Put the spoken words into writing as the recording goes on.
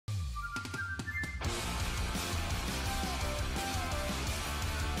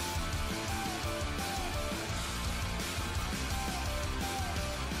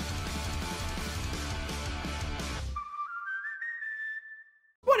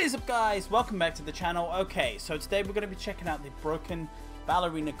What is up, guys? Welcome back to the channel. Okay, so today we're going to be checking out the broken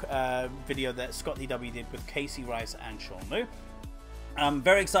ballerina video that ScottDW did with Kaycee, Rice and Sean Lu. I'm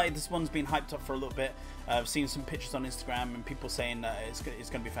very excited. This one's been hyped up for a little bit. I've seen some pictures on Instagram and people saying that it's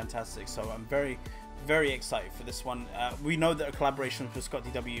going to be fantastic. So I'm very excited for this one. We know that a collaboration with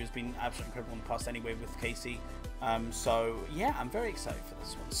ScottDW has been absolutely incredible in the past anyway with Kaycee. So yeah, I'm very excited for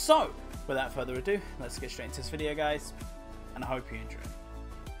this one. So without further ado, let's get straight into this video, guys. And I hope you enjoy it.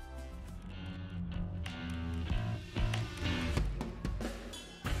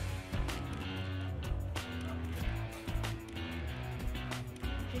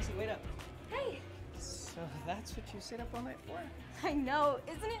 Kaycee, wait up. Hey! So that's what you stayed up all night for? I know,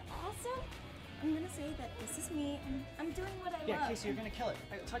 isn't it awesome? I'm gonna say that this is me and I'm doing what I love. Yeah, Kaycee, you're gonna kill it.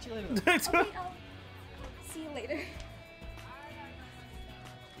 I'll talk to you later. Okay, I'll see you later.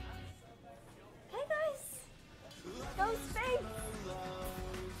 Hey guys! No space!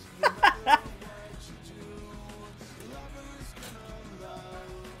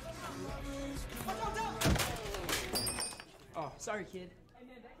 Oh, sorry, kid.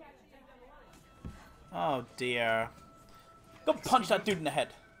 Oh dear. Go punch that dude in the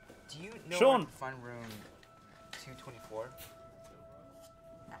head. Do you know Sean. Fun Room 224?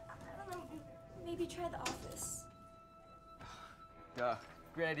 I don't know, maybe try the office. Duh.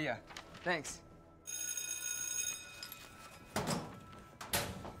 Great idea. Thanks.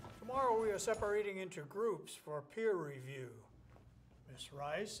 Tomorrow we are separating into groups for peer review. Miss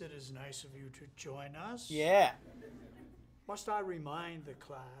Rice, it is nice of you to join us. Yeah. Must I remind the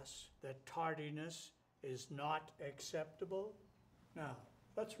class that tardiness is not acceptable? Now,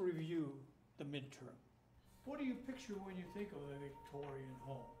 let's review the midterm. What do you picture when you think of a Victorian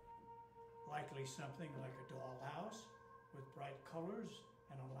home? Likely something like a dollhouse with bright colors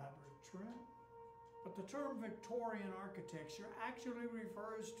and elaborate trim. But the term Victorian architecture actually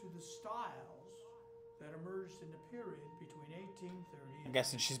refers to the styles that emerged in the period between 1830 I'm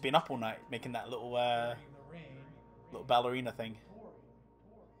guessing she's been up all night making that little during the reign little ballerina thing.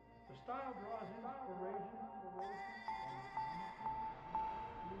 The style draws inspiration.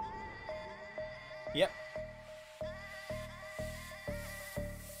 Yep.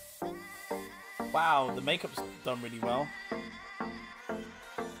 Wow, the makeup's done really well.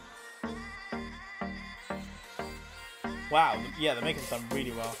 Wow, yeah, the makeup's done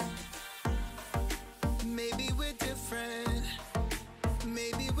really well. Maybe we're different.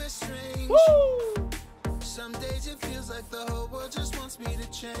 Maybe we're strange. Woo! Some days it feels like the whole world just wants me to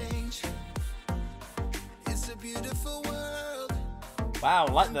change. It's a beautiful world. Wow,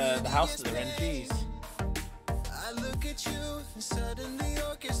 I like the house that they're in. Jeez. I look at you and suddenly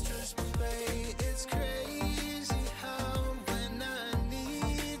orchestras play. It's crazy how when I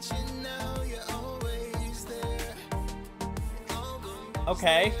need you now you're always there.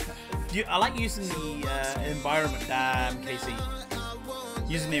 Okay. I like using the environment, Kaycee.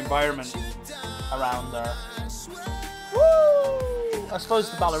 Using the environment around there. Woo! I suppose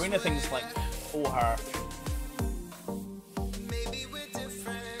the ballerina thing's like all her. Maybe we're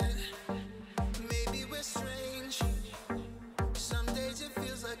different. Maybe we're strange. Some days it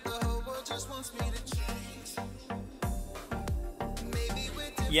feels like the whole world just wants me to change. Maybe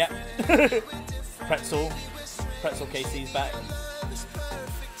we're different. Yep. Pretzel Kaycee's back.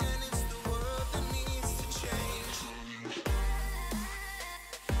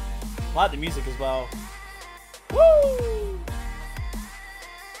 I like the music as well. Woo!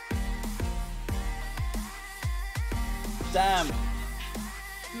 Damn.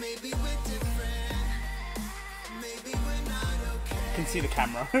 Maybe we're different. Maybe we're not okay. You can see the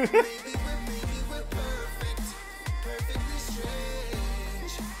camera. Maybe we're perfect. Perfectly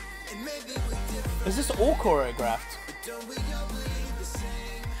strange. And maybe we're different. Is this all choreographed? But don't we all bleed the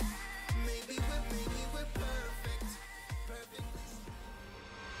same? Maybe we're perfect. Perfectly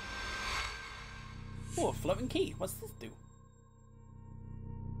Oh, a floating key. What's this do?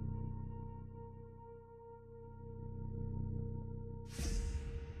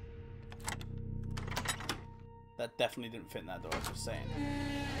 That definitely didn't fit in that door, I was just saying.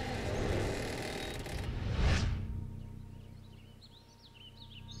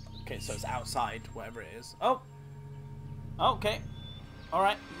 Okay, so it's outside, whatever it is. Oh! Okay.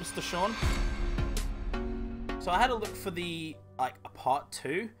 Alright, Mr. Sean. So I had a look for the, like, a part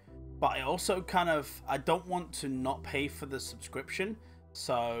 2. But I also kind of, I don't want to not pay for the subscription.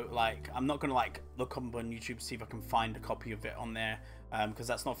 So, like, I'm not going to, like, look up on YouTube to see if I can find a copy of it on there. Because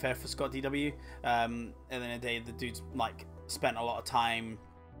that's not fair for ScottDW. At the end of the day, the dude's, like, spent a lot of time,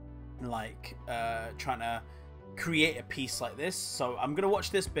 like, trying to create a piece like this. So I'm going to watch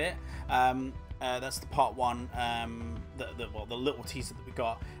this bit. That's the part 1, the little teaser that we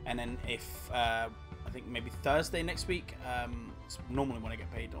got. And then if I think maybe Thursday next week, it's normally when I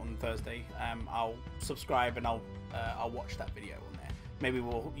get paid on Thursday, I'll subscribe and I'll watch that video on there. Maybe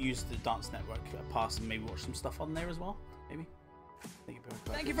we'll use the Dance Network pass and maybe watch some stuff on there as well. Maybe.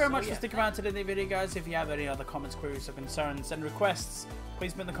 Thank you very much for sticking around to the video, guys. If you have any other comments, queries, or concerns and requests,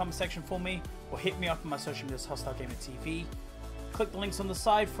 please put in the comment section for me, or hit me up on my social media, HostileGamerYT. Click the links on the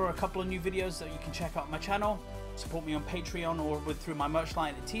side for a couple of new videos that you can check out on my channel. Support me on Patreon or through my merch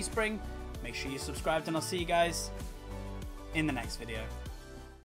line at Teespring. Make sure you're subscribed, and I'll see you guys in the next video.